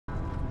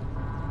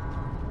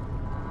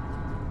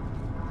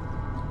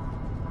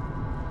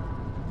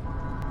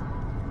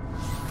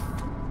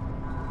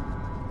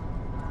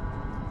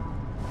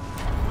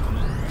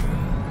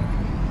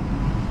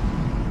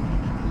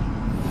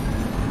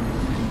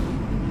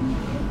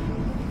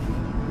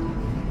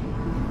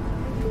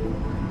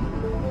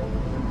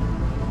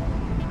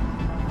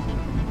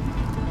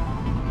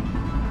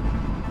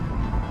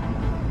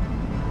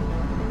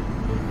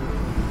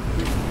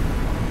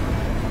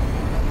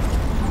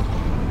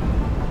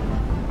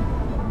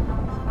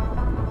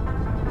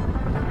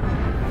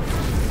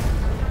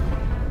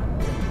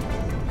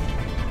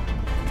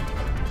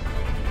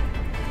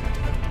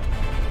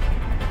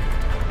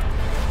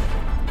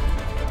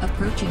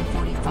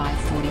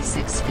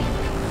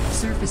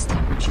surface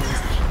temperatures.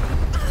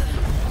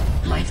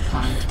 Life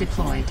pod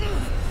deployed.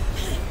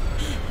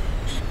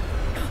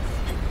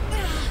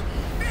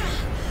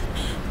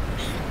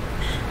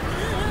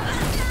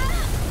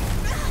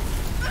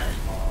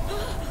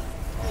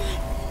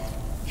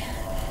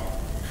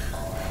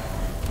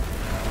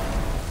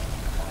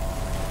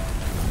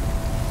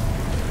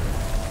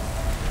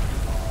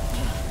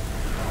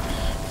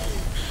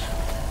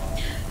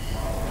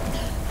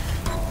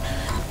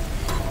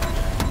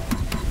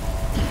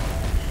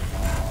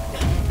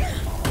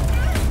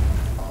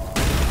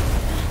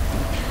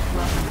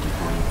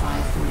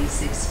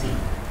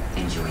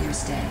 Enjoy your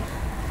stay.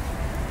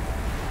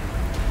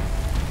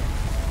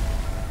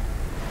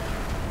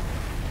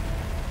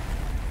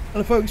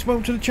 Hello folks,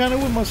 welcome to the channel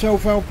with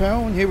myself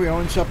Alpal, and here we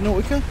are in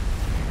Subnautica.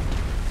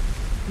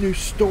 New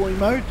story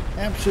mode,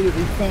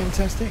 absolutely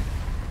fantastic.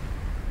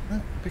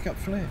 Pick up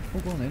flare,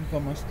 hold on then if I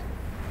must.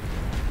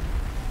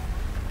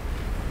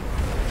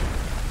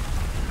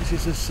 This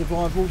is a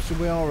survival, so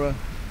we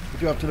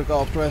do have to look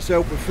after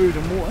ourselves with food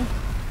and water.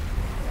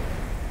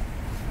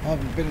 I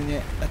haven't been in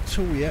yet at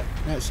all yet.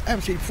 Now it's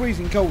absolutely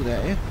freezing cold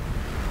out here.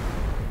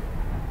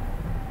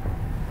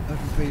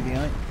 Open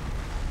PDA.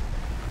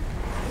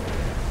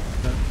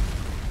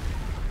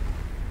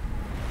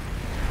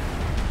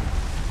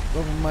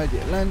 Robin made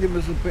it. Landing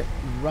was a bit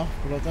rough,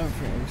 but I don't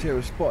think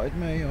Zero spotted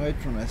me. I hid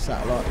from their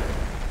satellite.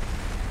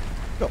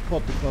 Got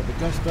pod to club the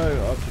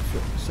gusto. I've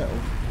just settled.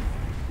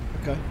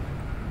 Okay.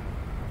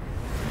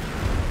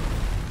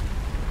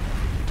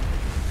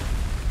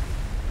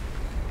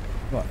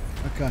 Right,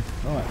 okay,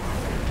 alright.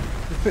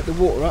 Let's pick the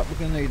water up, we're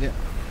going to need it.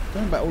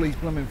 Don't know about all these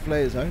blooming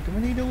flares though. Do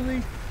we need all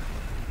these?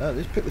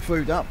 Let's pick the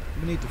food up.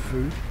 We need the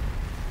food.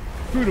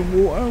 Food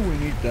and water, we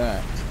need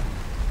that.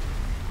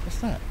 What's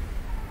that?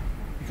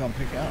 You can't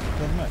pick it up,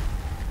 doesn't matter.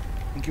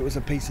 I think it was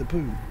a piece of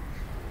poo.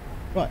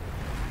 Right.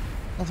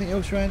 Nothing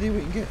else around here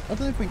we can get. I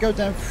don't know if we can go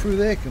down through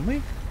there, can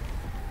we?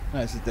 No,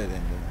 it's a dead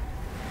end,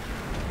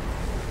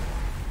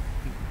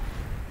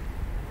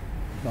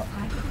 isn't it? Right.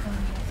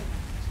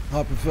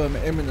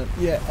 Hypothermia imminent.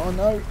 Yeah, I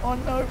know.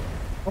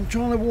 I'm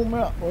trying to warm it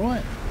up,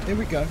 alright? Here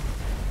we go.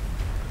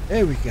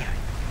 There we go.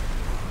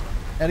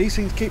 Now these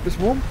things keep us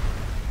warm.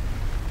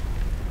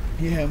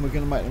 Yeah, and we're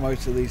going to make the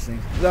most of these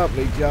things.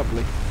 Lovely,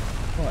 jubbly.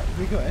 Right, have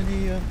we got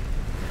any... Yeah.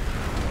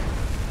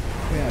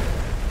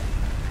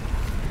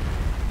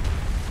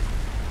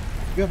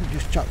 We haven't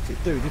just chucked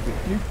it, did we?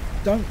 You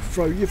don't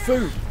throw your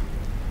food.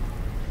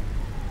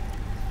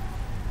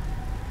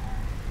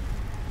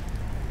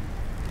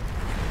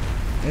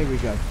 There we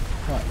go.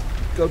 Right,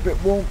 got a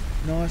bit warm,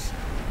 nice.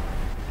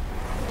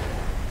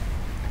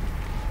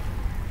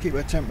 Keep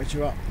our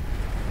temperature up.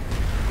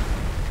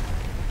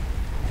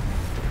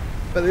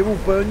 But they will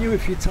burn you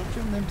if you touch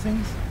them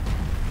things.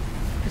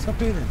 What's up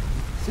here then?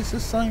 Is this the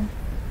same?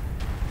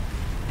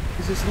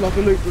 Is this like a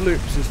loop-the-loop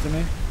system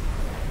here?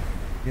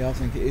 Yeah, I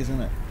think it is,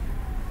 isn't it?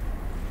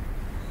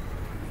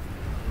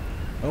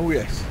 Oh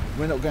yes,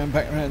 we're not going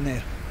back around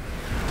there.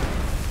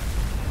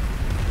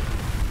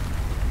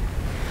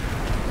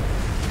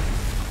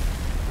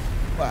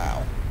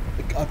 Wow,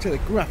 I tell you,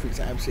 the graphics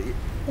are absolutely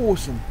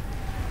awesome.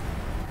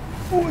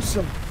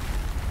 Awesome.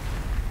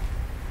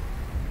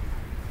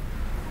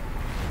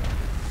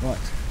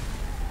 Right.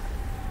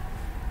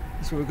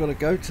 That's where we've got to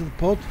go, to the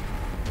pod.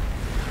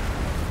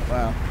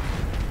 Wow.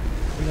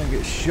 We don't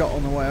get shot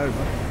on the way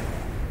over.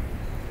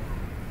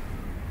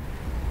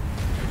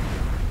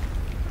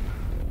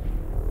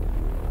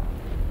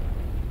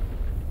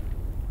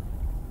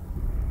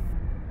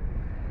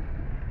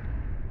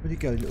 Where'd you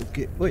go, little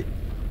git? Wait.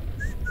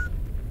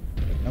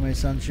 Come here,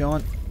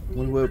 sunshine.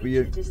 What a world for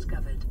you.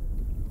 Discovered.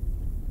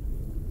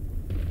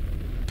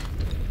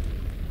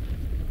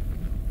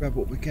 Grab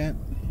what we can.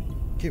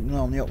 Keep an eye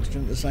on the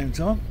oxygen at the same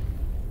time.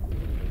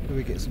 Do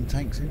we get some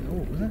tanks in? Oh,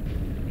 what was that?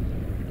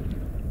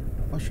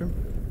 Mushroom?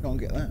 Can't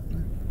get that.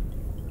 No.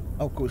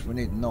 Oh, of course we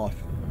need a knife.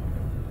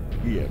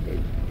 Yeah, boo.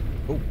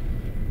 Oh.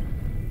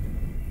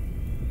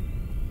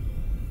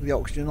 The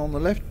oxygen on the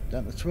left,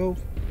 down to 12.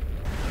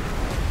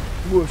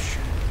 Whoosh.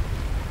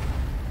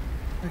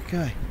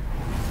 Okay.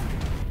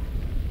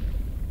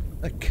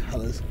 The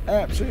colours,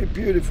 absolutely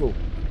beautiful.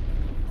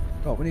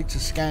 Right, we need to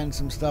scan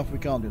some stuff. We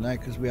can't do that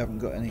because we haven't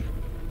got any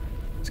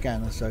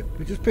scanners, so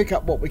we just pick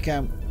up what we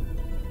can.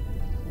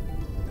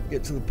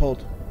 Get to the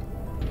pod.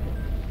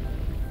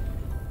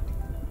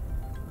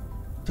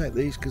 Take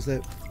these because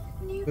they're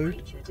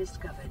food.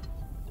 Discovered.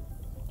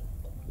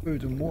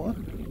 Food and water.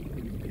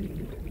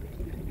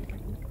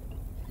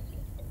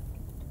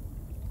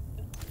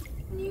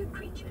 New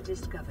creature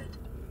discovered.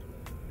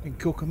 We can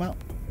cook them up.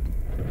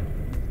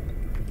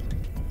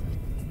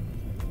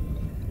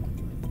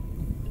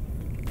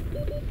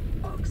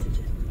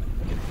 Oxygen.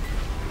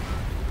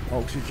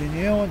 Oxygen,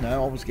 yeah, I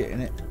know, I was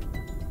getting it.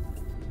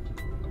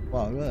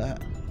 Wow, look at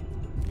that.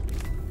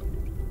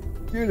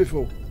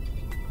 Beautiful.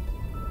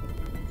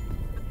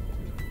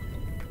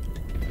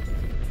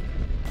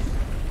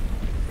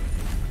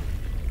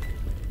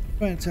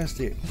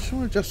 Fantastic. I just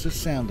want to adjust the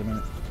sound a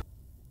minute.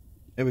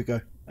 There we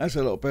go. That's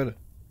a lot better.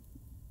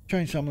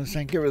 Change someone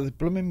saying get rid of the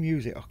blooming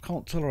music. I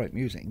can't tolerate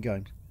music in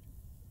games.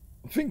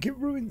 I think it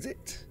ruins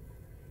it.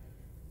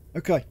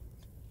 Okay.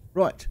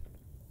 Right.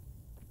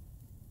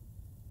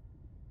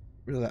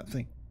 Rid of that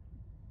thing.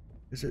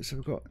 Is it, so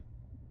we've got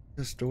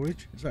the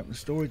storage. Let's open the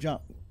storage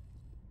up.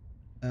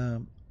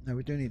 Now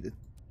we do need to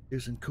do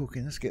some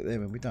cooking. Let's get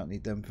there, and we don't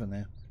need them for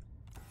now.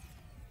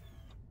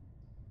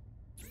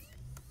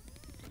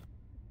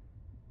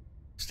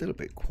 Still a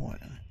bit quiet.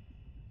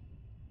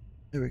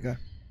 There we go.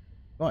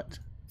 Right.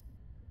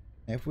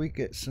 Now if we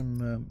get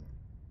some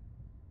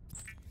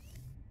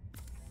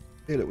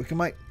here, look, we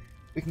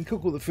can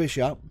cook all the fish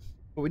up,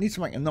 but we need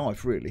to make a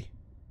knife really.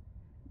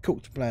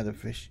 Cooked bladder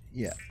fish,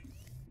 yeah.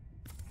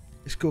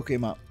 Let's cook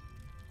him up.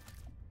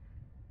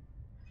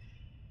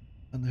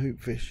 And the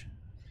hoop fish.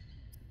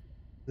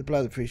 The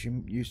bladder fish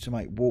you used to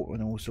make water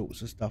and all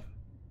sorts of stuff.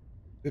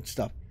 Good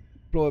stuff.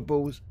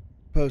 Deployables,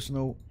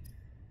 personal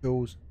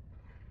tools,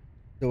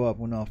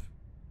 survival knife.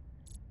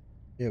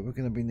 Yeah, we're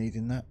going to be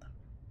needing that.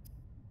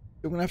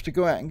 We're going to have to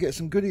go out and get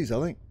some goodies,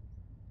 I think.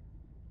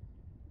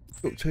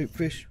 Cooked hoop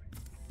fish.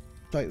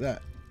 Take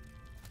that.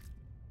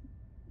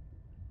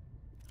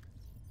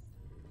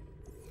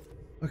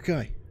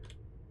 Okay.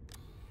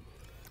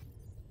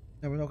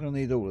 Now we're not going to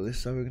need all of this,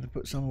 so we're going to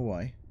put some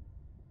away.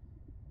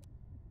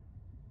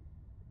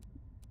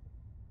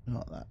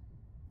 Like that.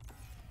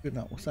 Good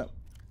enough. What's that?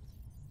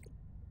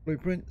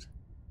 Blueprints.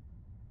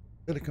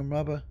 Silicon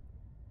rubber.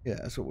 Yeah,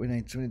 that's what we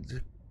need. So we need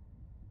to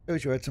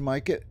shows you how to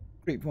make it.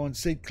 Creepvine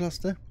seed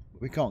cluster.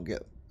 We can't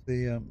get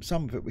the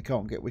some of it. We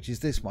can't get, which is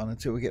this one,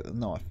 until we get the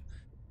knife.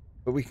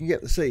 But we can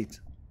get the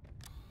seeds.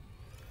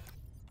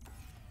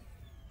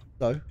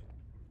 So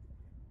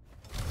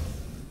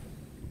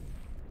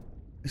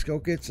let's go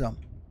get some.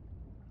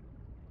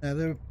 Now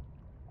they're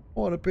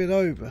quite a bit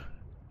over.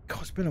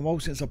 God, it's been a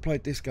while since I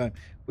played this game.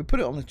 We put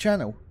it on the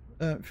channel.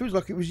 It feels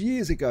like it was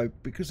years ago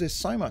because there's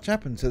so much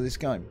happened to this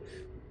game.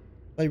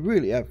 They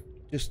really have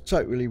just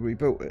totally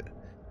rebuilt it.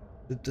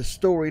 The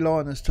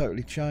storyline has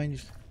totally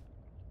changed.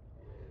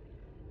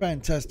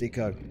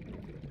 Fantastico.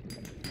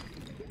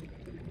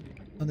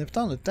 And they've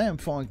done a damn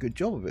fine good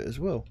job of it as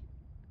well.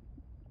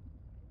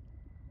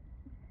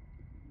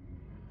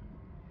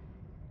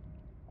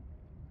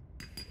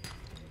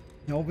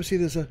 Now obviously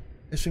there's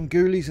some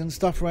ghoulies and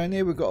stuff around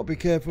here we've got to be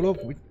careful of.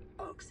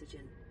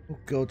 Oxygen. Oh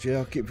god, yeah,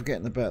 I keep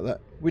forgetting about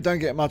that. We don't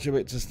get much of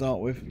it to start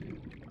with.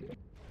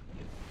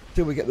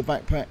 Till we get the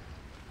backpack.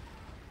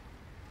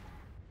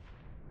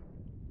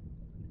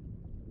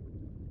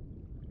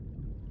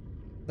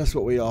 That's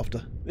what we're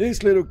after.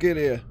 This little kid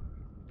here.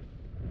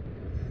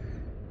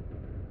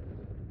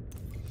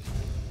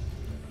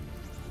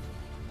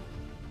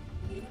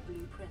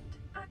 Blueprint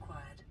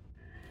acquired.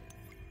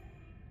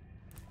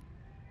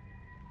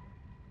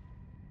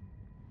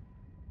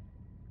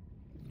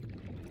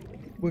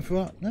 With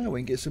that, now we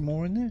can get some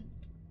more in there. Is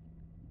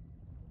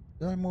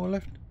there any more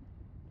left?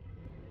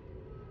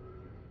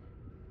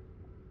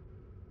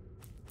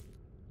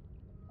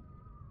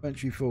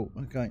 Inventory full.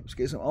 Okay, let's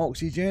get some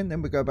oxygen,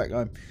 then we go back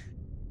home.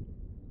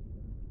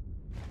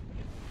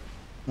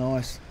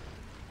 Nice.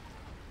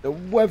 The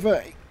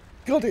weather,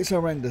 God, it's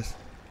horrendous.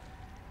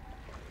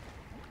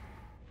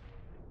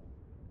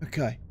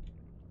 Okay,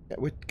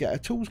 we get our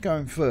tools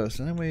going first,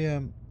 and then we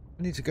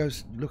need to go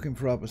looking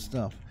for other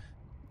stuff.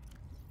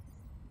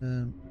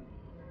 No,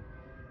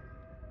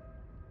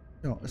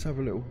 let's have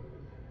a little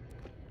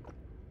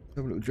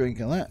drink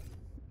of that.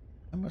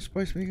 How much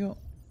space we got?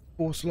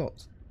 4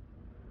 slots.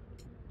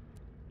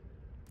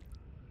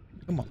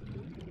 Come on.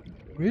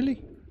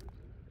 Really?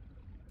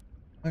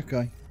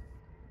 Okay.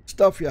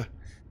 Stuff ya.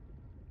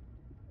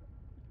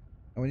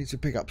 And we need to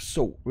pick up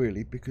salt,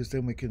 really, because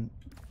then we can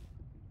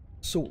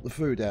salt the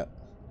food out.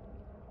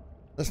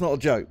 That's not a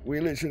joke.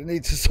 We literally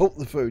need to salt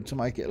the food to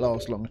make it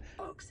last longer.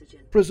 Oxygen.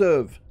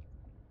 Preserve.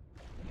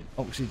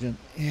 Oxygen.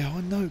 Yeah,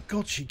 I know.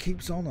 God, she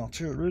keeps on. I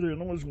tell you, it really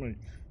annoys me.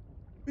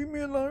 Leave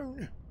me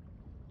alone.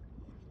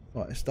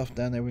 Right, there's stuff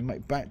down there. We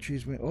make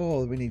batteries.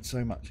 Oh, we need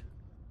so much.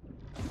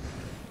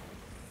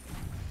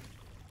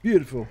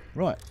 Beautiful.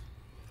 Right.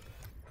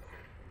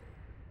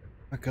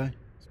 Okay.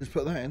 Let's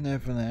put that in there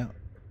for now.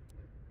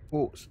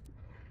 Quartz.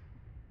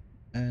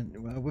 And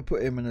we'll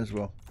put him in as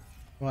well.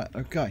 Right,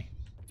 okay.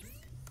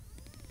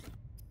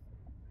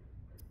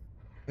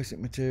 Basic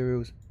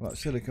materials. Right,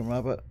 silicon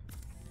rubber.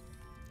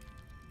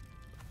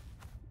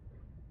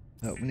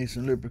 Oh, we need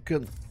some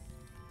lubricant.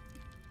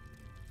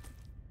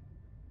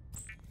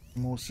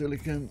 More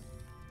silicon.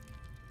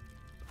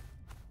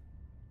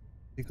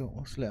 You got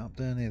what's lit up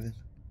down here then?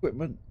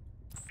 Equipment.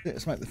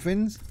 Let's make the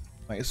fins.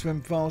 Make it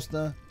swim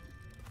faster.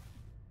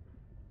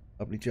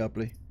 Lovely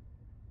jubbly.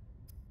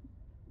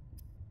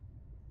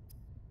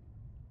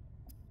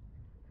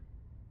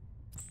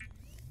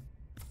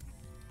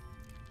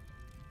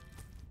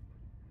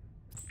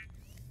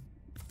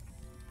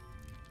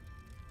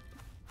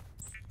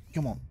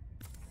 Come on.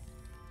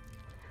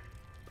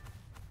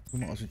 We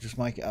might as well just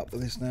make it up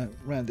with this now.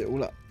 Round it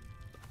all up.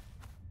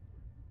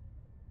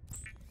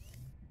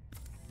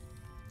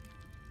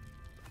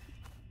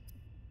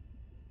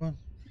 Come on.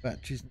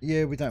 Batches.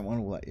 Yeah, we don't want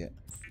all that yet.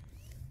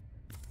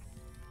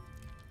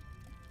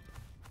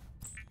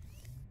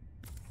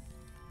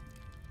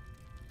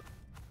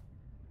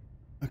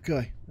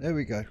 Okay, there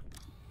we go.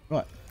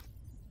 Right.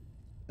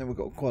 Then we've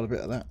got quite a bit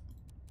of that.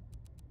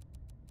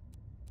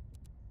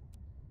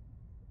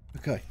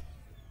 Okay.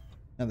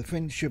 Now the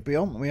fins should be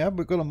on. We've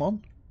got them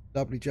on.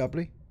 Lovely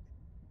jubbly.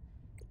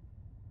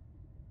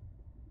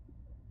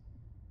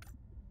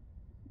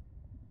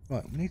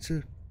 Right, we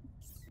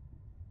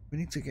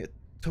need to get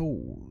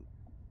tools.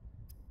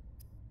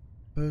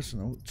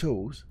 Personal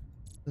tools.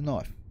 The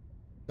knife.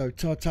 So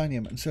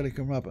titanium and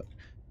silicon rubber.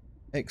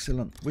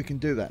 Excellent. We can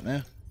do that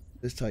now.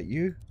 Let's take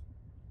you.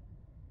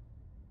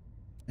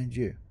 And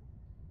you.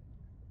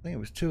 I think it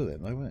was 2 of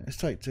them though, wasn't it? Let's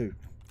take 2.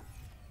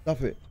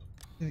 Stuff it.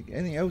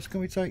 Anything else can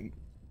we take?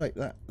 Take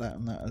that, that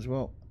and that as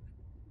well.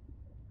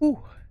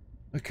 Ooh.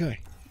 Okay.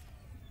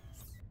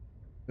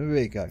 Here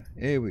we go.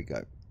 Here we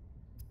go.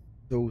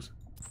 Tools.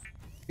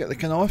 Get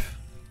the knife.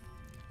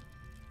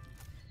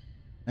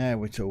 Now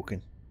we're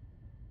talking.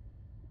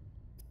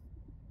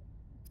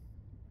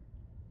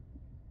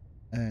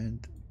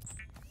 And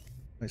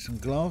make some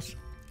glass.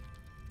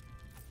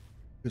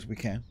 Because we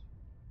can.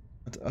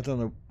 I don't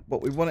know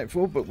what we want it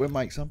for, but we'll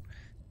make some.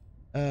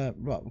 Right,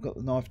 we've got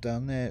the knife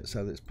down there,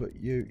 so let's put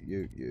you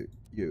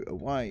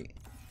away.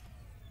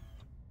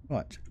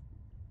 Right.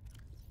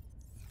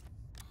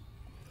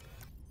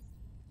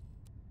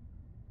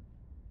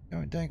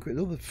 Going down quick.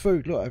 All the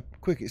food, look how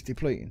quick it's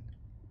depleting.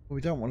 Well,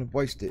 we don't want to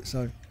waste it,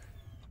 so.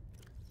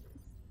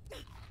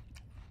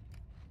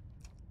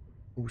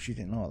 Oh, she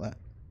didn't like that.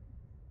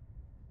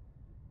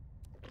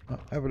 Right,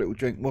 have a little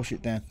drink, wash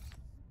it down.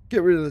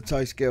 Get rid of the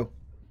taste, girl.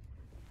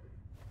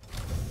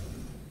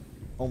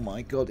 Oh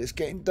my god, it's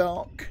getting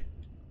dark.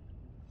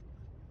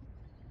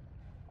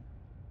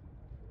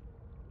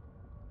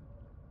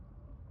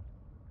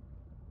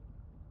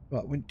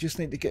 Right, we just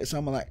need to get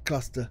some of that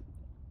cluster.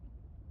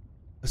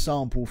 A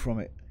sample from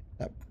it.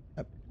 That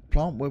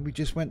plant where we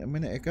just went a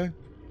minute ago.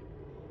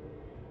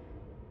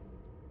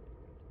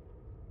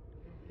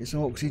 It's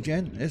an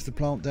oxygen. There's the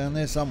plant down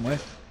there somewhere.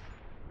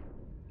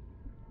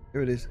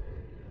 Here it is.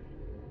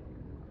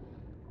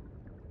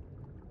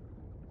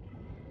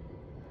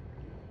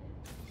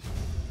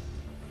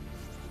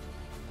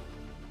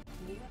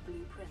 New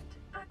blueprint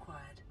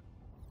acquired.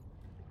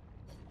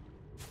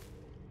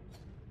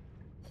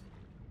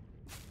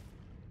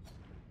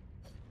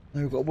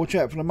 Now we've got to watch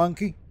out for the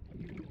monkey.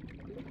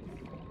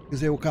 Because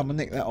he'll come and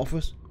nick that off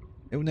us.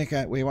 He'll nick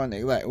out, well, he won't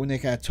nick that, he'll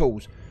nick our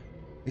tools.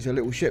 He's a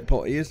little shit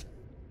pot, he is.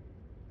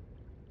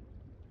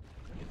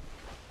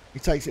 He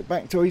takes it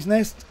back to his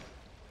nest.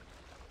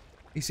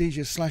 He sees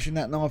you slashing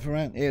that knife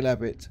around, he'll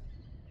have it.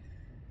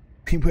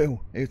 He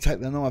will. He'll take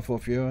the knife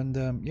off you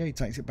and yeah, he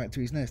takes it back to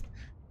his nest.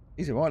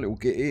 He's a right little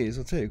git, he is,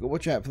 I'll tell you. Got to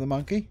watch out for the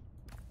monkey.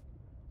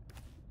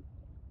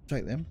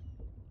 Take them.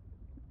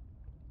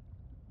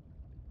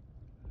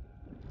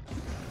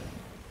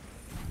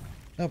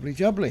 Lovely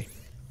jubbly.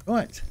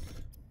 Right.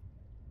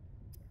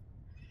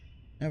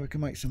 Now we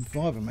can make some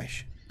fibre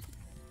mesh.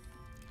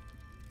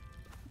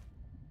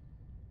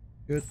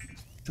 Good.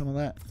 Some of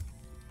that.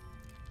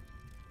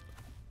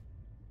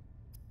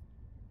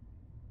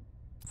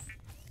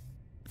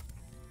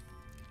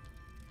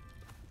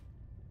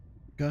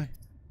 Okay.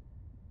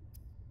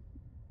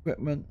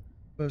 Equipment.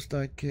 First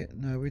aid kit.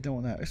 No, we don't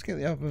want that. Let's get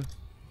the other.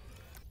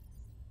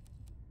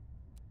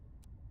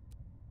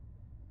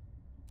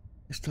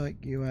 Let's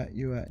take you out,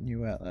 and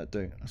you out. That'll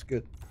do. That's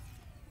good.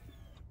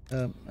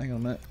 Hang on a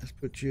minute. Let's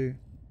put you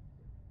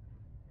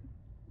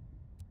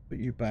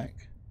back.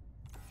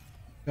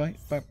 Okay,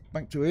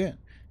 back to here.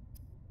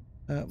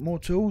 More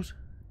tools.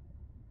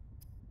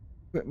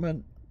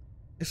 Equipment.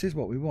 This is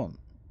what we want.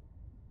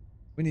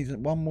 We need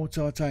one more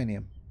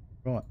titanium.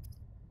 Right.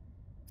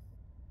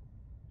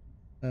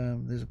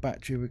 There's a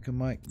battery we can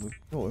make. We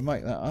thought we'd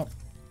make that up.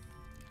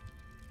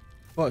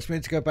 Right, so we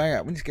need to go back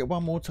out. We need to get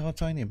one more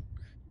titanium.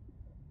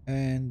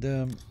 And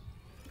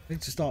we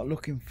need to start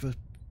looking for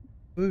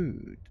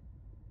food.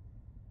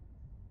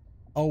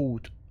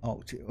 Old.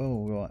 Oh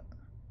right.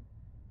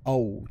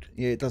 Old.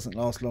 Yeah, it doesn't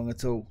last long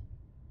at all.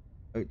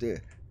 Oh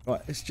dear.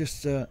 Right, let's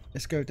just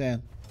let's go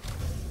down.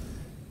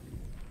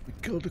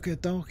 God, look how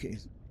dark it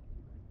is.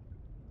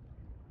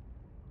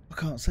 I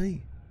can't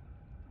see.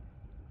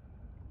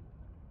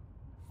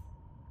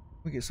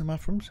 We get some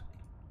mushrooms.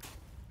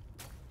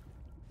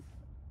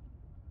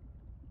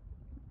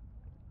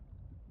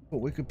 But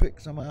we could pick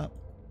some up.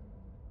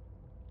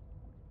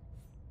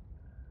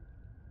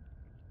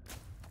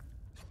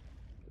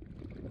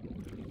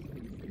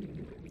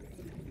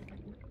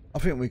 I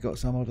think we got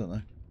some, I don't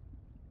know.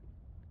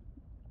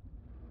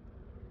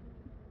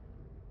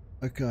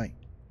 Okay.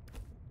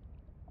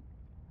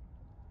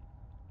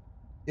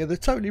 Yeah, they've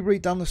totally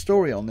redone the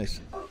story on this.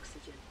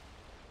 Oxygen.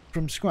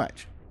 From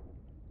scratch.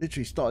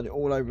 Literally started it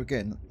all over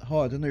again.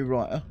 Hired a new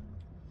writer.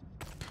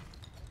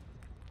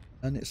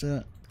 And it's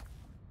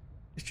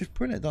just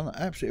brilliant. Done an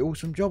absolutely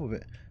awesome job of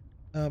it.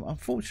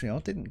 Unfortunately,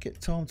 I didn't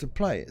get time to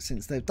play it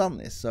since they've done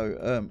this.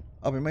 So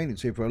I've been meaning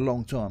to for a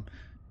long time.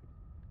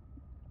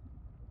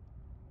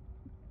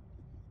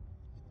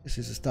 This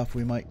is the stuff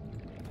we make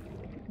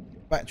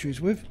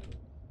batteries with.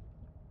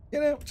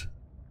 Get out.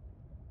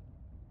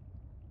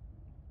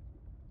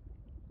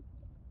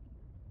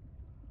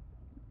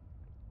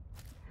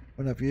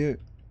 What have you?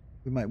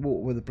 We make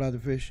water with a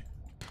bladderfish.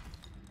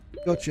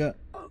 Gotcha.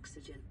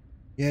 Oxygen.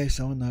 Yes,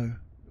 I know.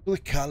 Look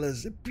at the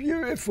colours. They're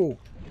beautiful.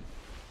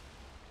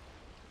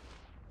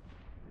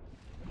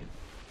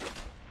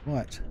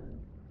 Right.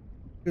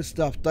 Good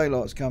stuff.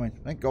 Daylight's coming.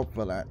 Thank God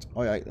for that.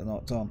 I hate the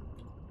night time.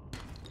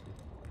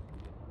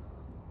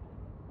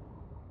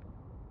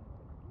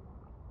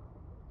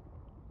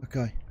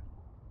 Okay.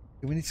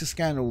 We need to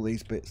scan all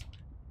these bits.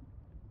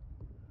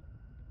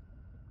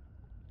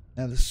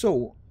 Now the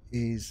salt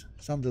is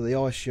it's under the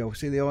ice shelf.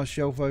 See the ice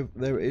shelf over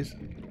there? It is.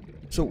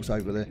 Salt's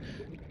over there.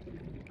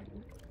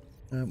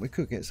 We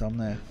could get some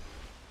there.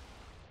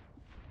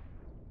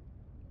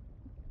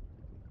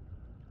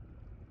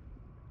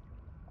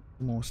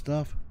 More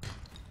stuff.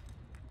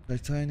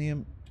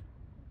 Titanium.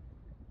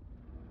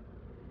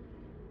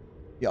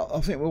 Yeah,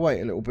 I think we'll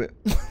wait a little bit.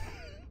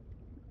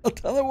 I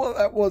don't know what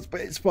that was,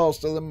 but it's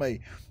faster than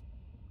me.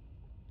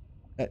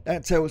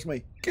 That tells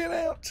me, get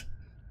out.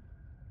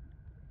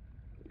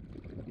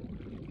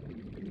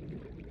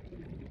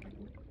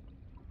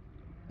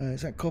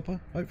 Is that copper,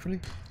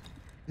 hopefully?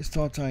 It's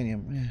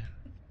titanium, yeah.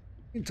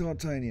 In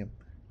titanium.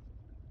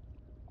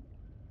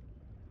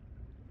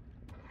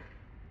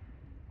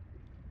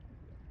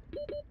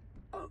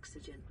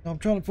 Oxygen. I'm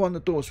trying to find the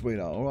door,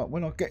 sweetheart. Alright,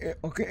 when I get it,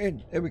 I'll get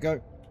in. There we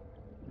go.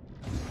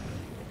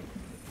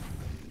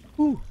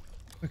 Whew.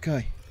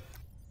 Okay.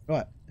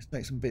 Right, let's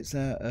take some bits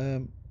out. Yeah,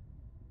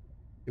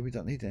 we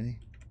don't need any.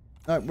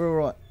 No, we're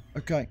alright.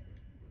 Okay.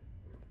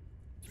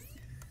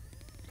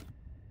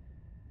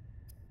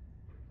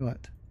 Right.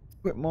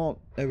 Quick mark.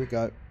 There we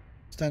go.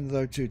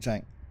 Standard O2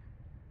 tank.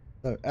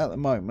 So at the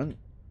moment,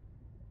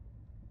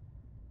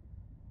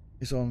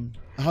 it's on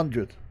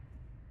 100.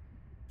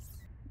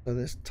 So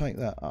let's take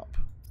that up.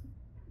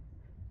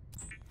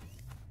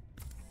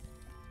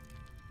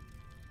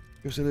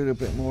 Gives a little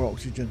bit more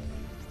oxygen.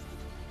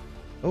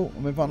 Oh,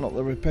 and we've unlocked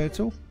the repair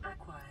tool.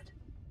 Acquired.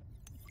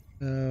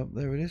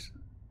 There it is.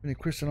 We need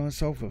crystalline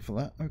sulfur for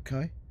that.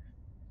 Okay.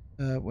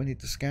 We need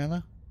the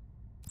scanner.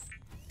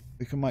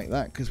 We can make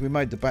that because we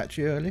made the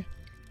battery earlier.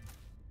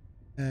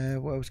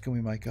 What else can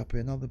we make up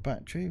here? Another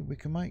battery we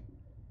can make.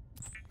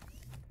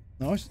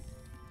 Nice.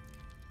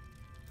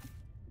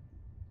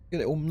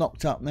 Get it all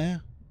knocked up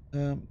now.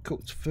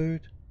 Cooked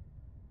food.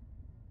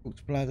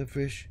 Cooked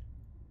bladderfish.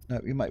 No,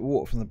 you make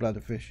water from the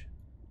bladderfish.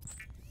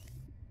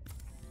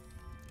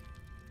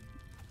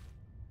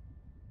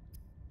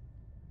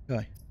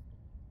 Okay.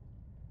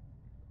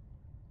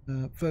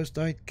 First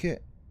aid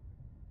kit.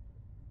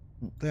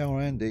 They are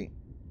handy.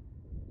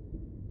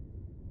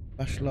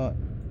 Flashlight.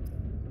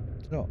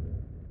 So,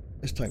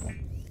 let's take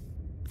one.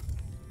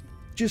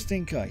 Just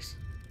in case.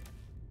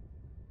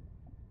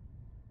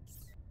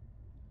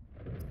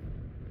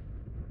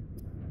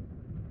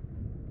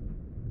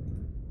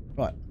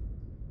 Right.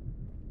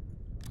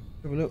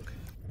 Have a look.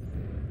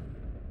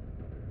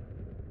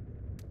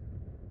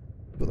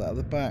 Put that at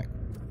the back.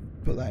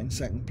 Put that in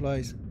second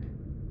place.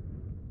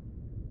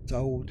 It's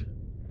old.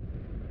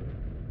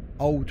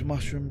 Old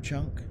mushroom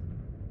chunk.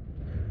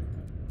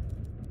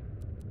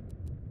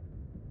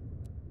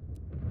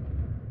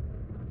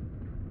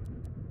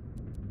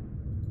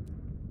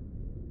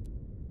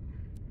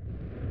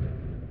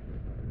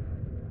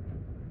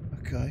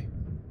 Okay.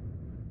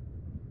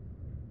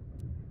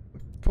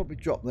 Probably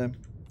drop them.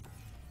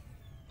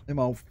 Them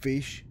old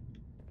fish.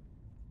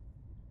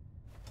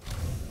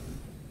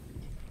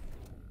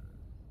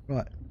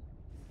 Right.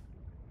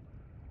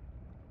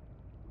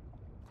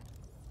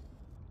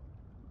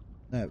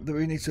 Now,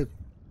 we need to...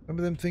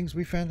 Remember them things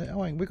we found? Oh,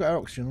 we got our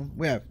oxygen on.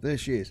 We have. There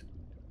she is.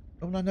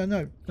 Oh, no, no,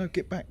 no. No,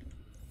 get back.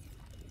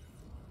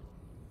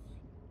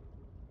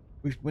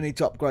 We need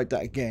to upgrade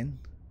that again.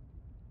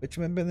 But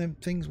you remember them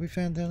things we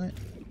found down there?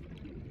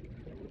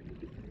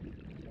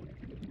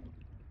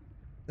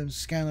 Them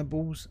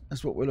scannables.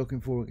 That's what we're looking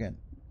for again.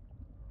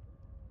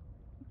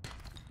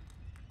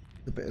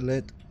 A bit of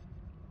lead.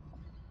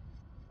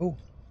 Oh.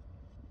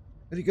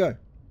 Where'd he go?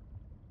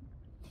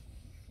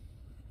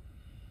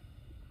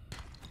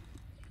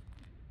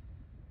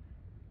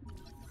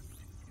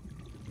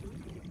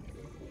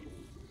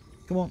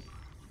 Come on.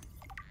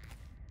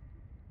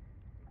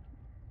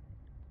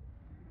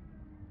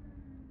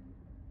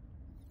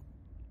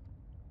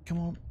 Come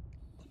on.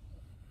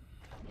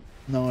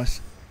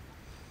 Nice.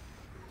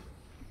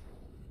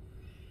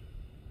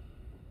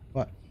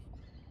 Right.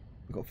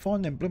 We've got to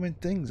find them blooming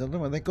things. I don't know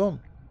where they're gone.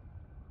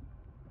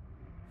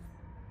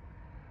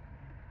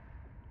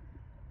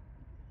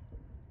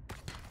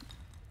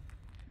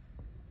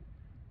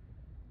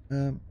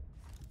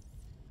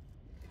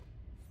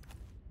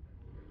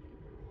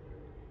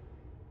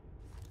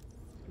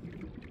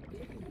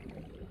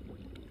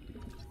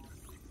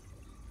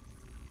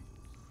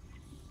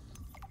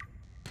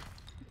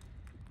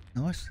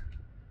 Nice.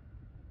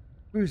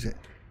 Where is it?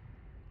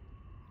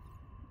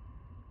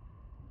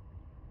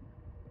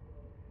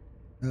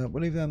 We'll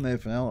leave them there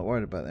for now. I'm not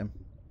worried about them.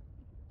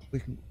 We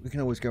can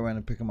always go around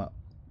and pick them up.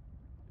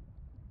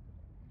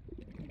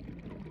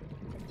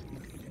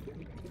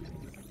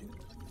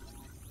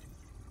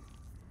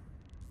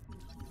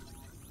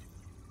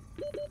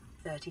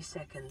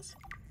 seconds.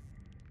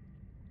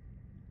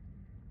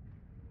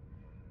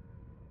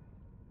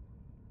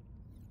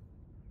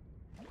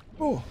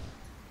 Oh.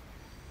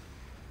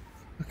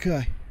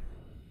 Okay.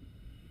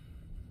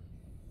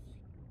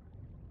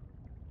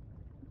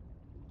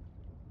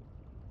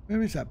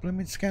 Where is that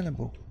blooming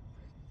scannable?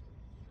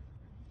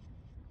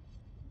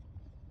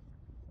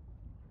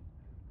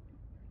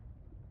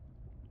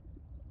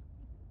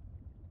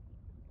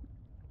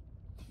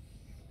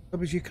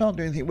 Because you can't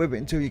do anything with it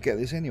until you get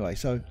this anyway,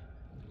 so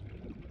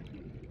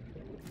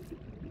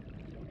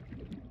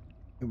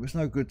it was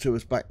no good to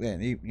us back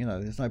then. You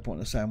know, there's no point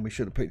in saying we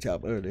should have picked it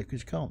up earlier,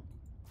 because you can't.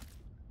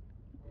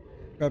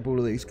 Grab all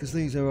of these, because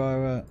these are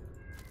our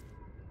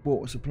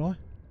water supply.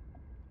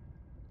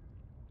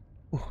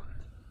 Oh.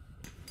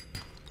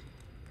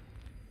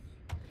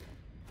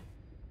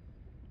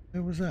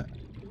 Where was that?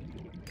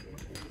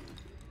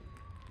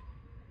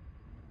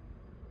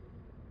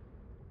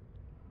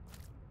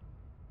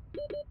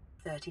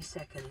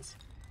 Seconds.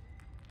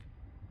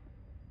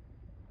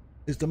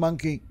 There's the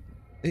monkey.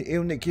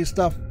 He'll nick your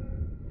stuff.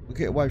 We'll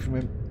get away from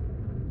him.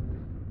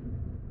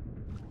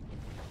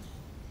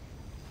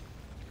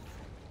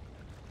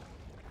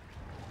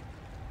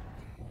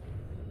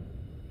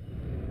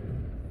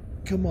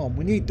 Come on,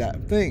 we need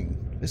that thing.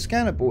 The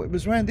scannable. It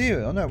was around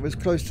here. I know it was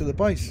close to the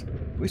base.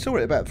 We saw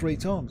it about 3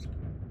 times.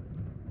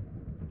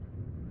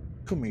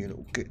 Come here, you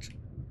little git.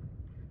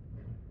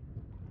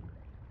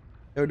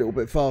 They're a little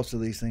bit faster,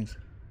 these things.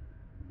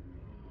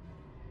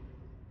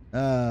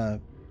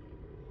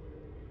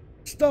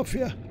 Stuff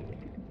here.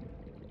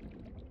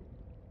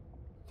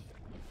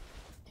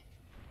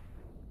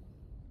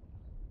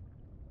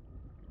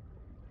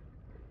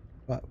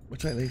 Right, we'll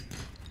take these.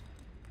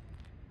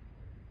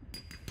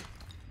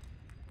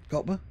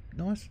 Copper,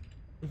 nice.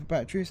 With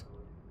batteries.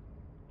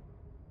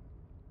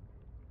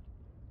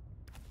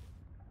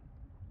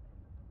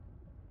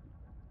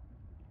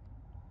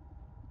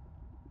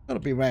 Gotta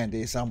be round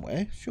here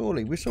somewhere,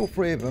 surely. We saw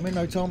 3 of them in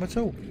no time at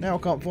all. Now I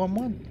can't find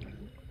one.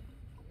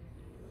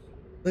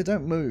 They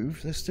don't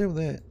move, they're still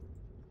there.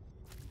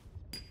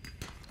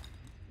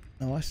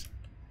 Nice.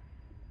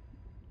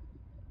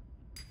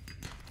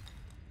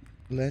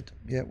 Lead,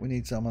 yeah, we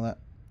need some of that.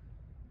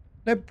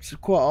 Lead's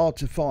quite hard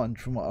to find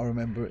from what I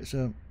remember. It's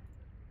oh,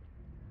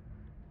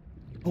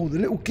 the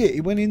little git,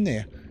 he went in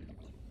there.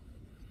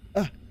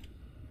 Ah.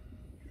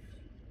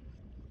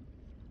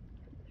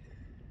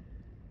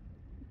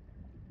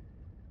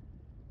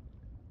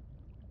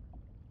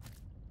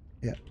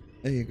 Yeah,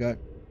 there you go.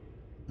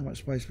 How much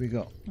space we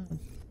got?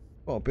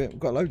 Quite a bit. We've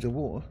got loads of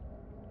water.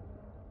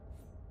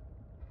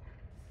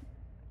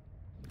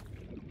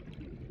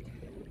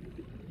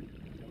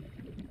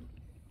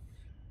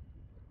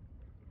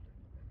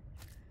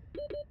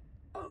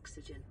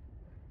 Oxygen.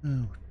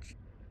 Oh.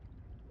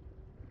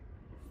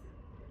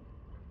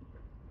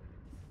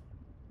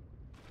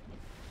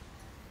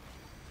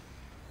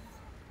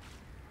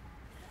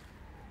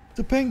 It's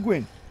a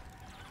penguin.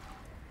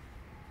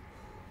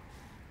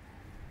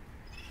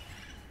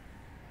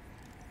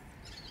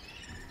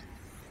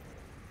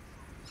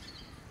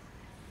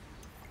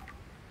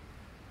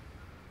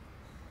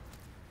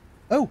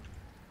 Oh,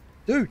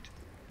 dude.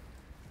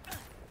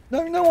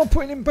 No, I'm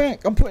putting him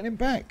back. I'm putting him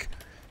back.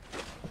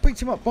 I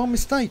picked him up by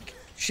mistake.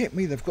 Shit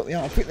me, they've got the...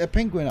 I picked their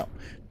penguin up.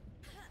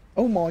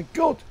 Oh my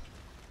god.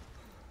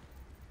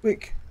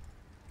 Quick.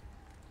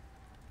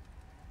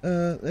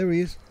 There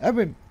he is. Have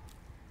him.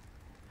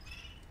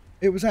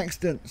 It was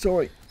accident.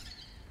 Sorry.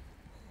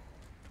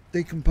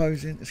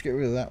 Decomposing. Let's get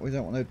rid of that. We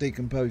don't want no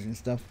decomposing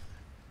stuff.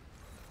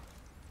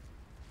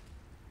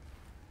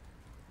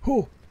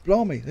 Oh,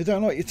 blimey. They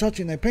don't like you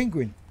touching their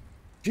penguin.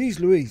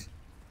 Jeez Louise.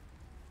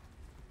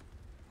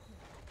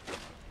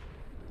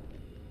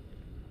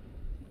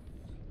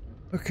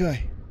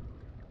 Okay.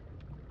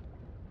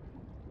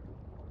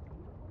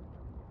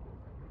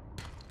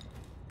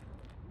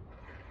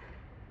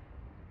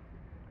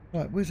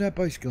 Right, where's our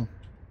base gone?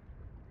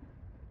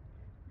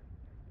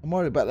 I'm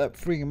worried about that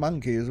frigging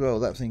monkey as well.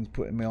 That thing's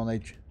putting me on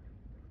edge.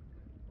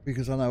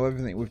 Because I know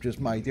everything we've just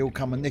made. He'll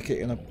come and nick it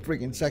in a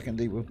frigging second,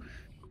 he will.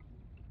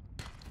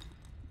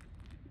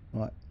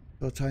 Right,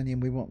 titanium,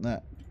 we want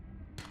that.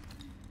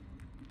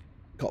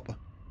 Copper.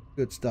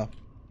 Good stuff.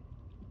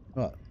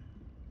 Right.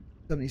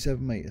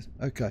 77 meters.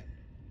 Okay.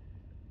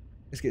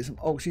 Let's get some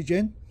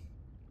oxygen.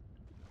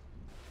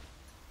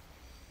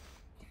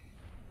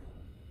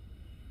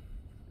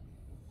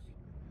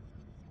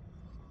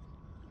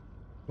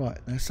 Right,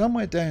 now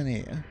somewhere down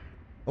here.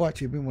 Oh,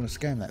 actually, we want to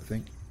scan that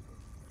thing.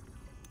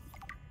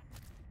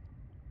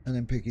 And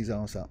then pick his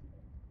ass up.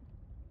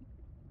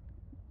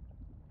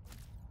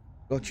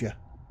 Gotcha.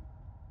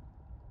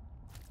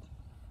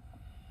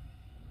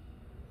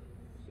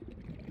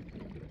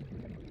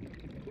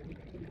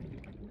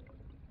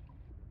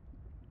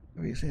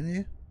 Have you seen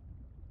here?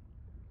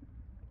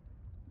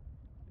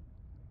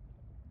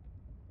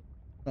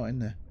 Not in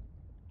there.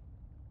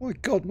 Oh my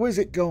God, where's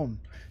it gone?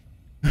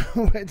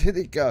 Where did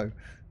it go?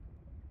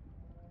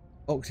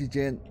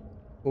 Oxygen.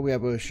 Will we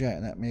have her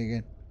shouting at me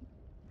again?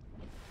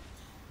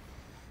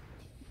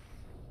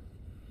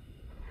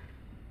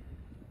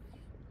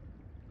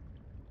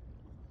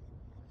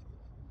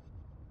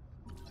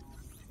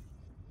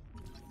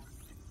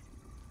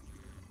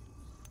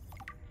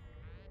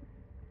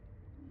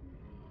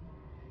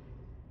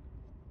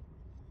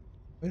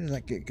 Where did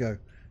that get go?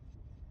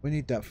 We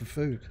need that for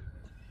food.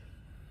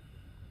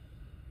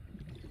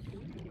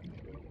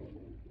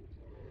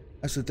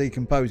 That's the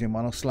decomposing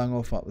one I slung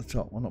off up the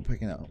top. I'm not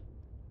picking it up.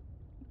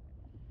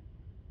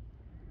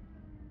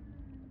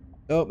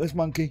 Oh, there's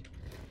monkey.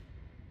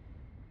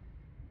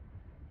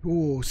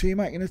 Oh, see you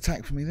making an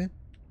attack for me then?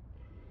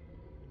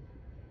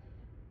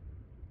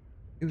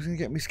 He was going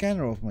to get my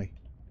scanner off me.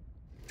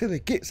 See the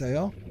gits they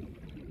are.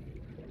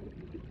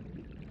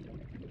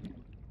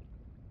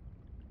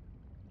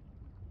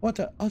 What?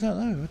 I don't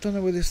know. I don't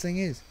know where this thing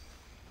is.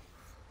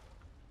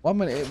 1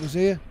 minute it was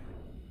here,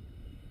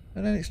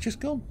 and then it's just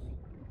gone.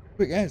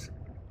 Quick as.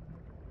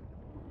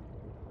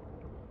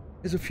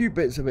 There's a few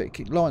bits of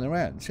it lying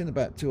around. It's in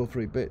about 2 or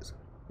 3 bits.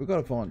 We've got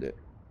to find it.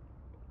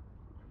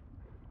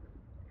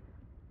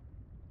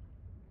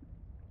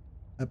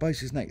 Our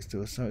base is next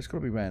to us, so it's got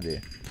to be around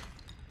here.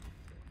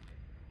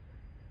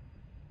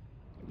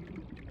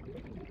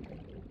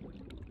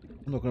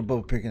 I'm not going to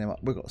bother picking him up.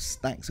 We've got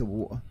stacks of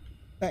water.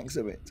 Stacks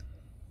of it.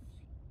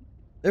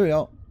 There we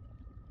are.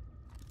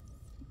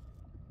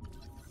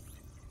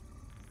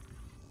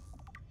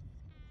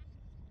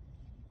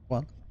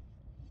 One.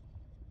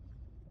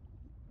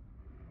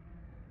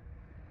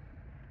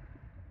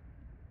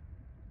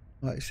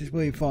 Right, this is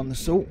where you find the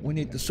salt. We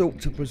need the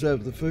salt to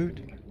preserve the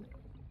food.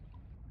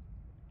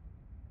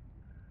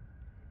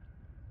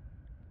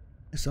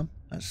 There's some.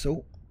 That's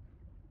salt.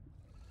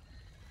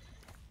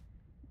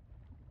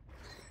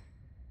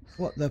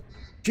 What the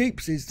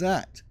jeeps is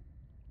that?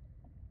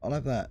 I'll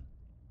have that.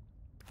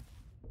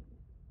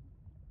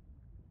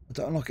 I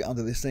don't like it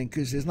under this thing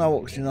because there's no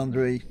oxygen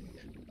under here.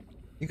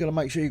 You've got to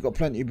make sure you've got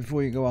plenty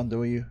before you go under,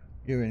 or you're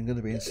going to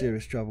be in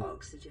serious trouble.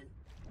 Oxygen.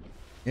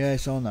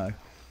 Yes, I know.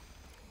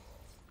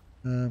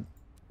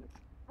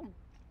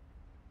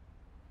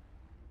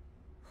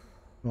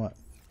 Right.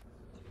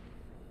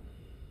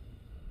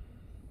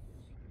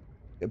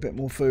 Get a bit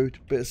more food,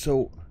 a bit of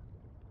salt.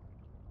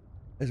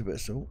 There's a bit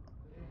of salt.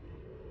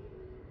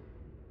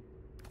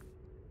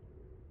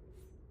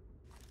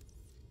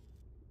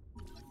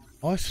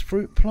 Ice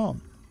fruit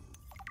plant.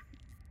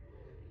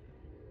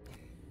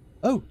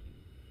 Oh.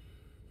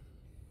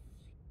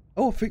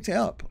 Oh, I picked it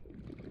up.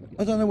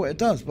 I don't know what it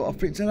does, but I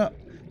picked it up.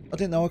 I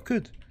didn't know I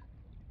could.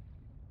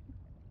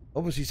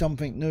 Obviously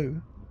something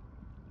new.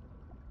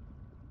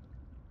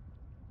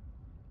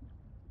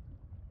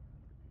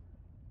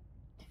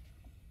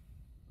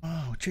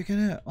 Oh, check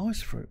it out.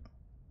 Ice fruit.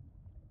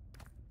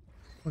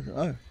 I don't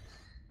know.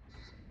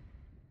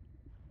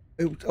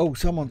 Oh,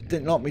 someone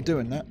didn't like me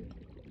doing that.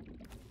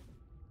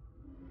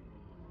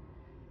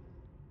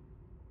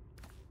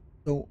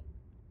 Oh.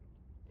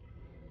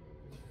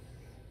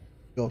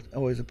 God,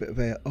 always a bit of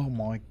air. Oh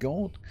my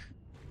God.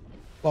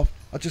 Well,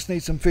 I just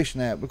need some fish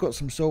now. We've got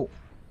some salt.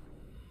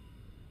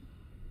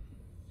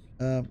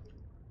 There's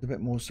a bit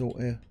more salt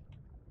here.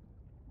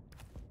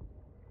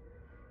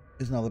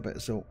 There's another bit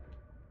of salt.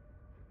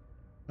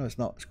 No, it's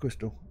not. It's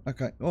crystal.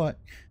 Okay, alright.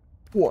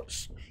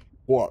 What's?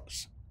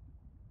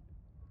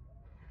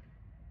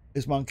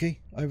 There's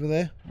monkey over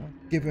there.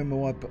 Give him a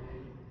wide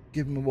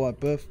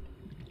berth.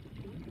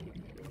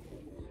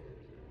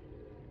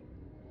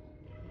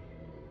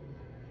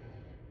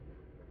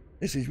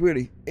 This is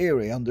really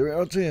eerie under it.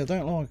 I'll tell you, I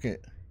don't like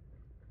it.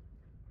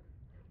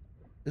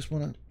 Just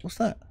wanna. What's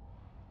that?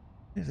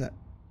 What is that?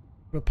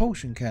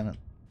 Propulsion cannon.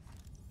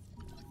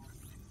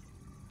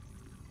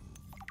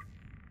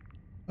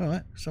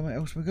 Alright, something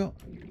else we got.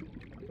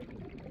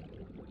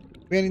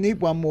 We only need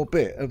one more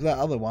bit of that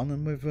other one,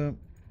 and we've and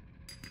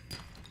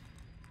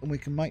we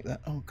can make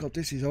that. Oh God,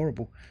 this is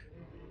horrible.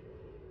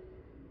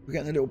 We're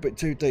getting a little bit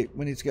too deep.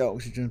 We need to get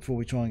oxygen before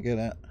we try and get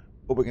out,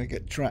 or we're going to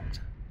get trapped.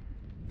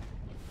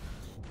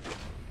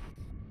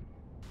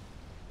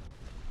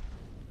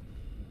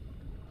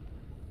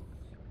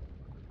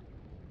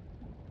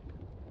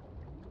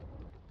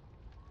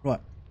 Right,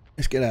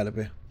 let's get out of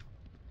here.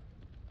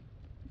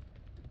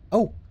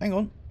 Oh, hang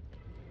on.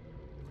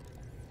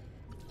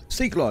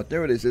 Sea glide,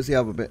 there it is. There's the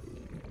other bit.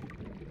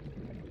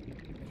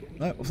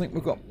 No, I think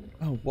we've got.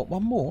 Oh, what?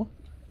 One more?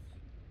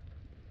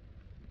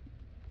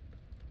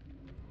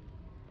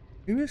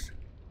 Serious?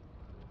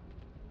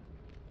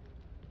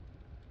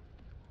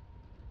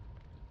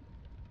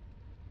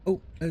 Oh,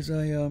 there's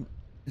a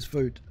there's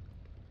food.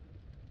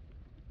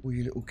 Oh,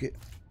 you little kid.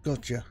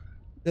 Gotcha.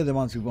 They're the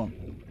ones we want.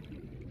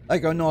 They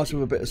go nice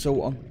with a bit of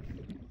salt on.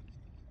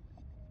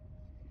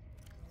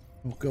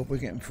 Oh God, we're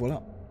getting full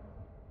up.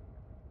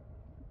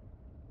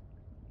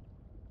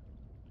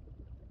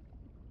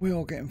 We're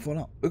all getting full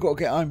up. We've got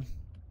to get home.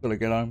 Gotta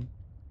get home.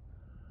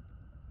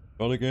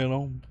 Gotta get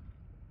home.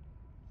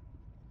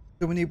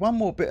 So we need one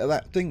more bit of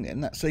that thing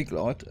then, that sea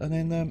glide, and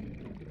then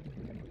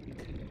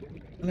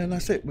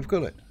that's it. We've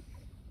got it.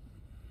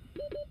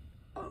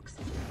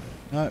 Oxygen.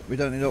 No, we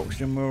don't need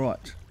oxygen. We're all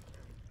right.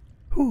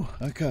 Whew,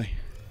 okay.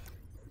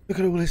 Look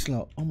at all this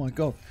lot. Oh my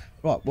god.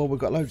 Right, well, we've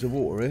got loads of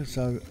water here,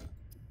 so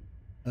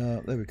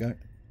there we go.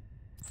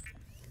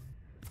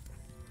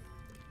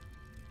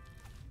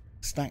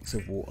 Stacks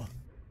of water.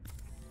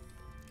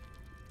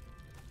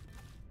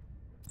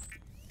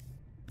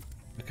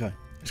 Okay,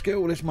 let's get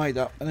all this made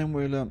up, and then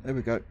we'll there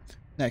we go.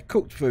 Now,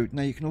 cooked food.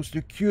 Now you can also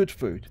do cured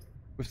food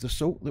with the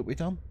salt that we've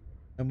done,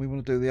 and we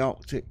want to do the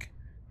Arctic.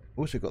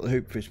 Also got the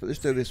hoop fish, but let's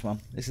do this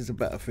one. This is a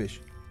better fish.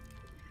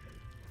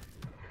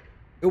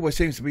 It always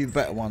seems to be the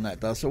better one, that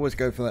does. So always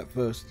go for that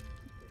first,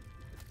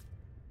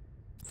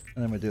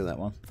 and then we do that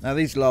one. Now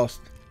these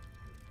last,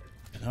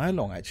 I don't know how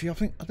long actually. I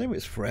don't know if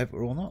it's forever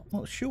or not. I'm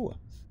not sure.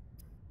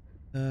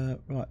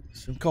 Right,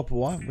 some copper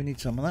wire. We need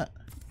some of that.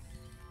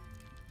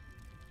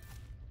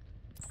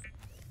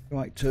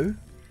 Right, 2.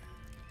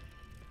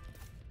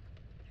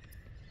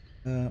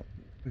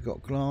 We've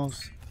got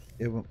glass.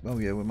 Yeah, oh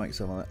yeah, we'll make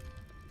some of that.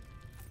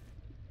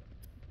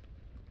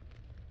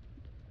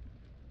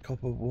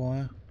 Copper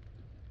wire.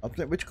 I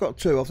think we've got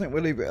 2. I think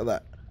we'll leave it at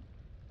that.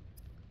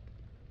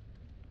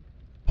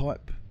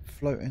 Pipe,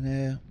 floating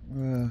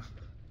air.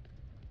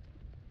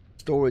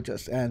 Storage,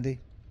 that's handy.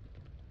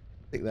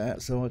 Stick that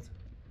outside.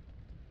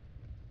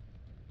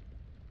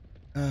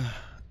 You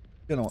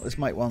know what, let's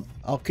make one.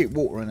 I'll keep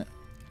water in it.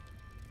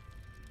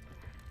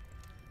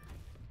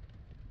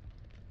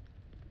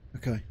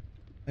 Okay,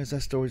 there's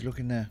that storage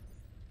looking now.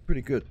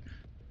 Pretty good.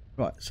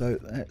 Right, so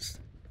that's...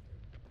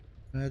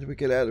 How do we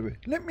get out of it?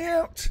 Let me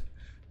out!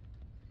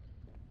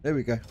 There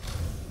we go.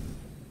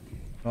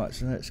 Right,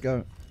 so let's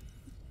go.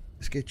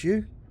 Let's get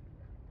you.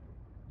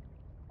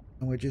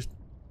 And we're just...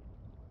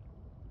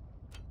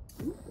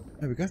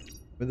 There we go.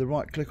 With the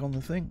right click on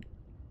the thing.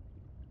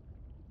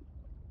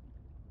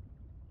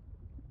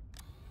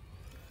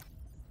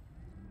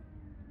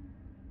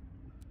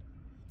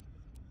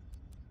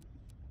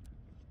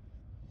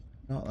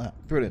 Like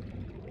that. Brilliant.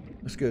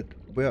 That's good.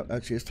 Well,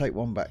 actually, let's take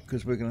one back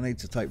because we're going to need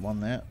to take one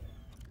now.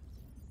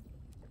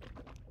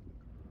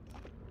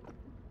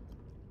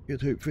 Good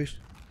hoop fish.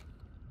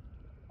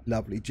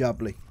 Lovely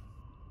jubbly.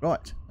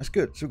 Right, that's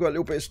good. So we've got a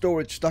little bit of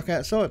storage stuck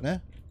outside now.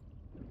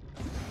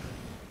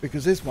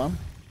 Because this one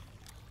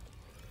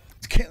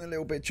is getting a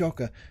little bit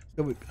chocker.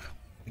 So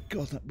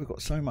God, we've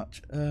got so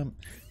much.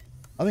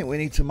 I think we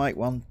need to make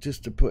one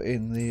just to put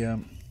in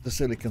the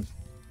silicon.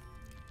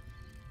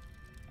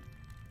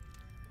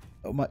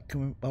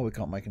 Oh, we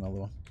can't make another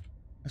one.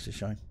 That's a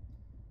shame.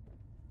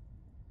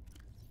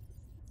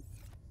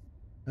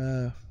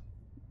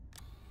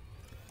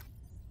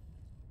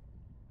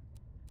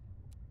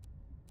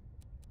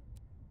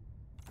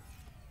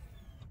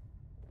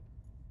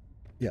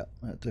 Yeah,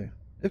 that'll do.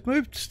 They've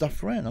moved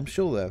stuff around, I'm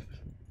sure they've.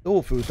 It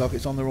all feels like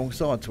it's on the wrong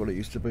side to what it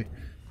used to be.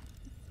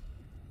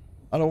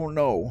 I don't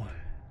know.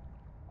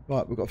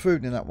 Right, we've got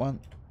food in that one.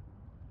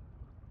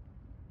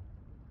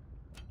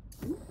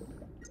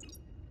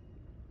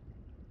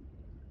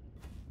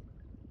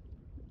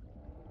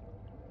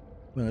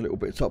 Went a little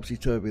bit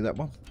topsy-turvy, that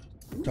one.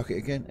 Chuck it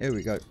again. Here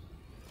we go.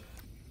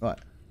 Right.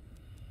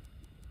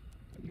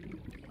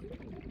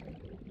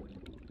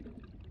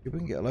 We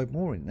can get a load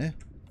more in there.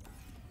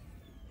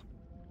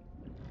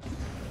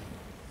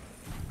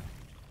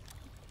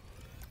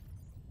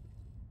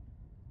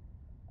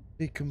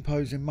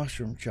 Decomposing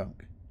mushroom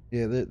chunk.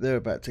 Yeah, they're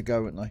about to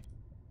go, aren't they?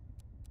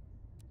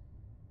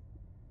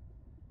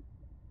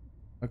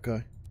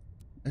 Okay.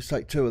 Let's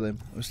take 2 of them.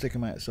 We'll stick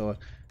them outside.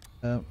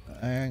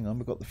 Hang on,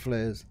 we've got the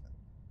flares.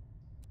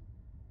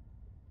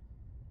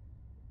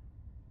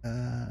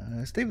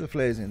 Let's leave the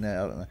flares in there,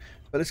 I don't know.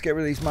 But let's get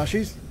rid of these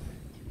mushies.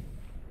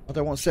 I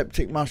don't want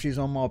septic mushies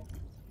on my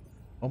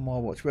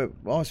watch.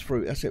 Ice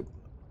fruit, that's it.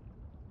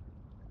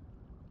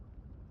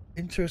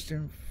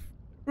 Interesting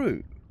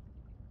fruit.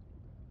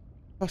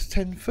 Plus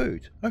 10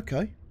 food.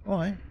 Okay,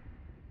 alright.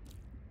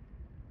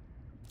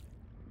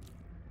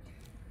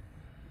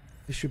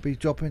 This should be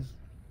dropping.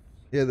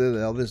 Yeah, there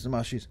they are. There's the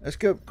mushies. Let's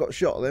go. Got a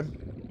shot of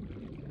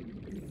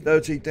them.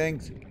 Dirty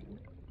things.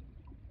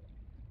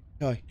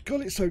 Okay.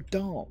 God, it's so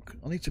dark.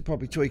 I need to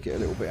probably tweak it a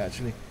little bit,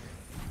 actually.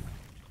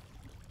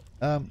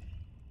 Yeah,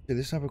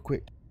 let's have a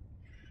quick...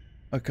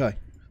 Okay.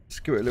 Let's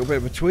give it a little bit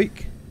of a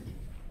tweak.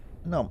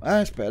 No,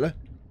 that's better.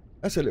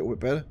 That's a little bit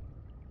better.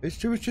 It's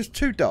just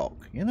too dark,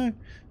 you know?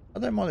 I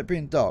don't mind it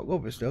being dark,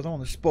 obviously. I don't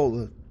want to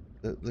spoil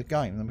the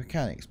game, the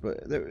mechanics, but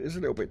it's a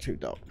little bit too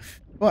dark.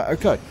 Right,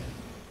 okay.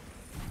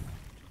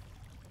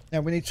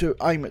 Now we need to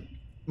aim at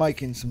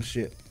making some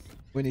shit.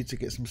 We need to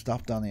get some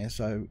stuff done here,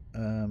 so...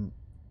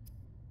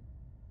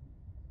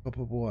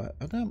 Copper wire.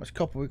 I don't know how much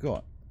copper we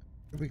got.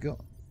 What have we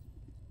got?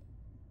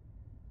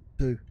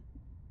 2.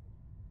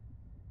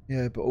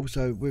 Yeah, but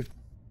also we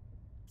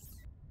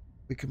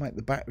can make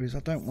the batteries.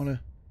 I don't want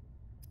to...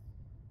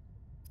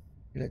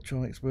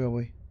 Electronics, where are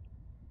we?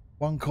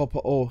 1 copper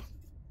or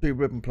 2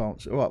 ribbon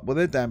plants. Alright, well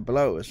they're down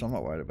below us, so I'm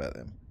not worried about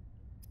them.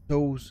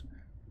 Tools.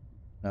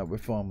 No, we're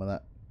fine with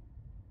that.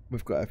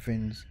 We've got our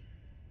fins.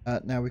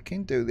 Now we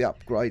can do the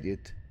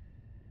upgraded.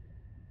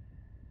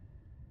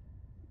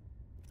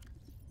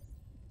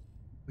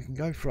 We can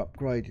go for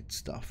upgraded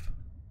stuff.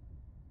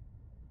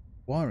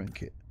 Wiring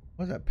kit.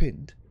 Why's that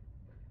pinned?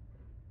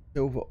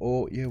 Silver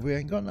ore. Yeah, we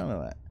ain't got none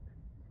of that.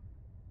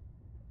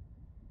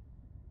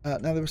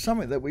 Now there was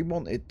something that we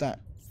wanted that.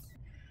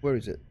 Where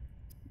is it?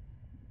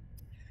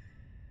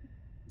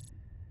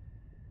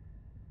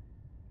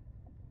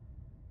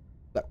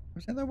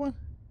 Was that one?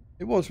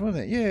 It was,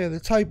 wasn't it? Yeah, the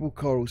table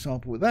coral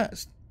sample.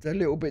 That's a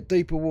little bit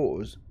deeper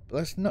waters.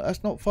 But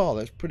that's not far.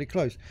 That's pretty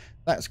close.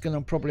 That's going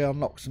to probably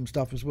unlock some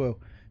stuff as well.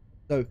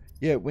 So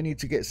yeah, we need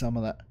to get some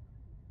of that.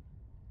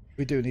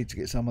 We do need to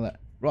get some of that.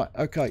 Right.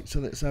 Okay.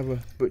 So let's have a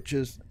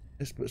butcher's.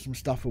 Let's put some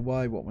stuff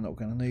away. What we're not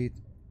going to need.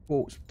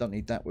 Quartz. Don't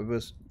need that with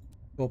us.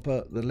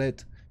 Copper. The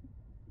lead.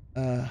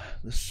 The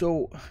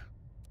salt.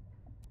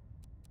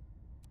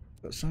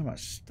 Got so much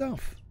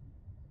stuff.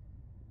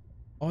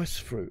 Ice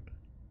fruit.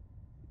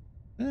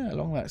 Yeah, how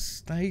long that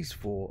stays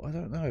for, I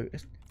don't know. You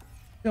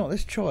know what,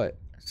 let's try it.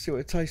 See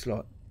what it tastes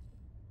like.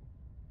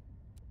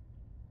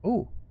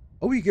 Oh,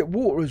 you get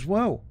water as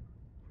well.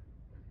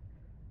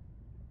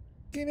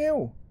 Fucking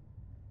hell.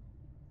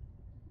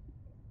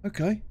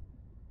 Okay.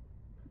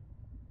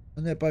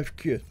 And they're both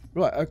cured.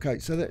 Right, okay,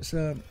 so let's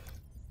put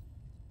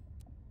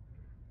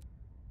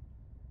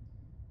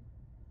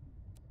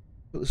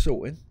the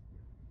salt in.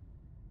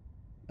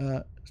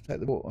 Let's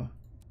take the water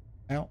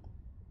out.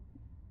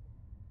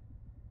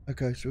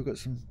 Okay, so we've got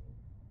some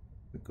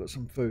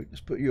food.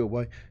 Let's put you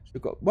away. So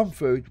we've got one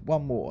food,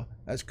 one water.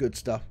 That's good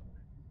stuff.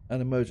 An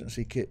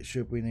emergency kit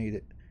should we need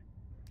it.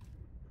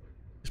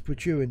 Let's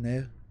put you in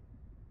there,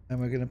 and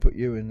we're going to put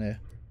you in there.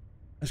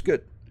 That's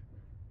good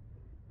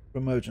for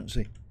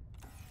emergency.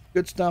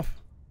 Good stuff.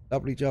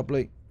 Lovely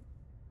jubbly.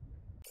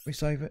 We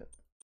save it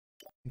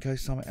in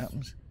case something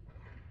happens.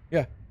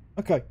 Yeah.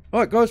 Okay. All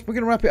right, guys. We're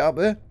going to wrap it up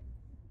there.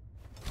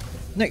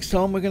 Next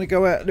time we're going to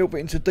go out a little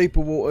bit into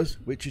deeper waters,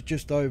 which is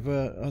just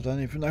over, I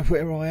don't even know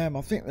where I am.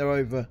 I think they're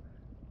over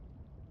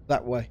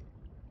that way.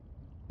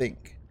 I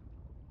think.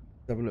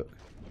 Let's have a look.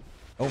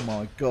 Oh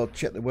my god,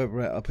 check the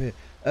weather out up here.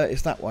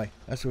 It's that way.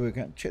 That's where we're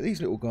going. Check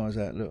these little guys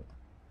out, look.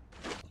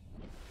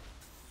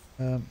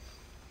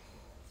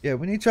 Yeah,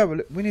 we need to have a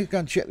look. We need to go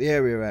and check the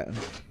area out.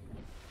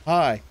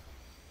 Hi. I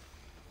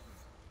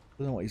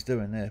don't know what he's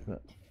doing there,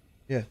 but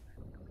yeah.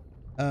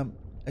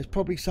 There's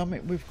probably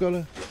something we've got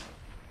to...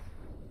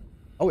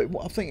 Oh,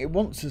 I think it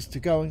wants us to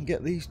go and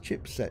get these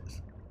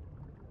chipsets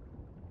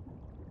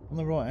on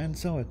the right hand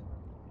side.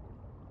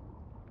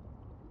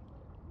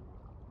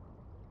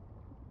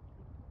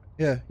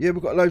 Yeah,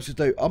 we've got loads to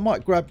do. I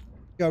might go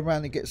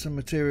around and get some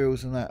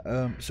materials and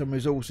that, some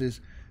resources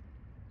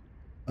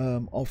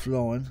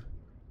offline.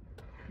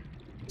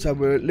 So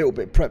we're a little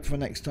bit prepped for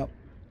next time.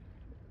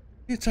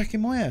 You're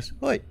attacking my ass.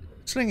 Wait,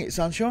 sling it,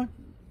 sunshine.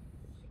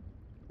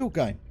 Your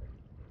game.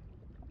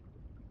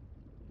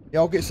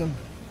 Yeah, I'll get some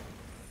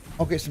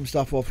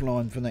stuff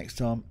offline for next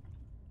time.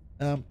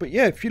 But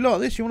yeah, if you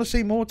like this, you want to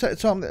see more, take the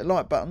time to hit the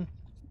like button.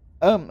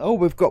 Oh,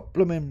 we've got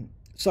blooming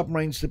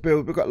submarines to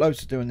build. We've got loads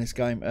to do in this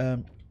game.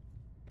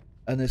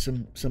 And there's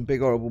some big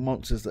horrible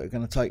monsters that are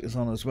going to take us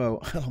on as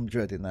well. I'm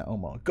dreading that. Oh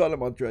my god,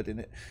 am I dreading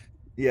it.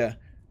 Yeah.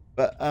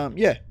 But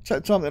yeah,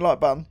 take the time to hit the like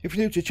button. If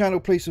you're new to the channel,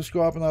 please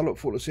subscribe, and I look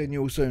forward to seeing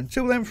you all soon.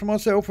 Till then, from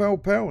myself, Al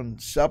Pal, and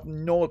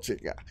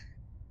Subnautica.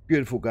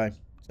 Beautiful game.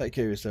 Take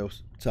care of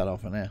yourselves. Ta-ra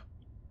for now.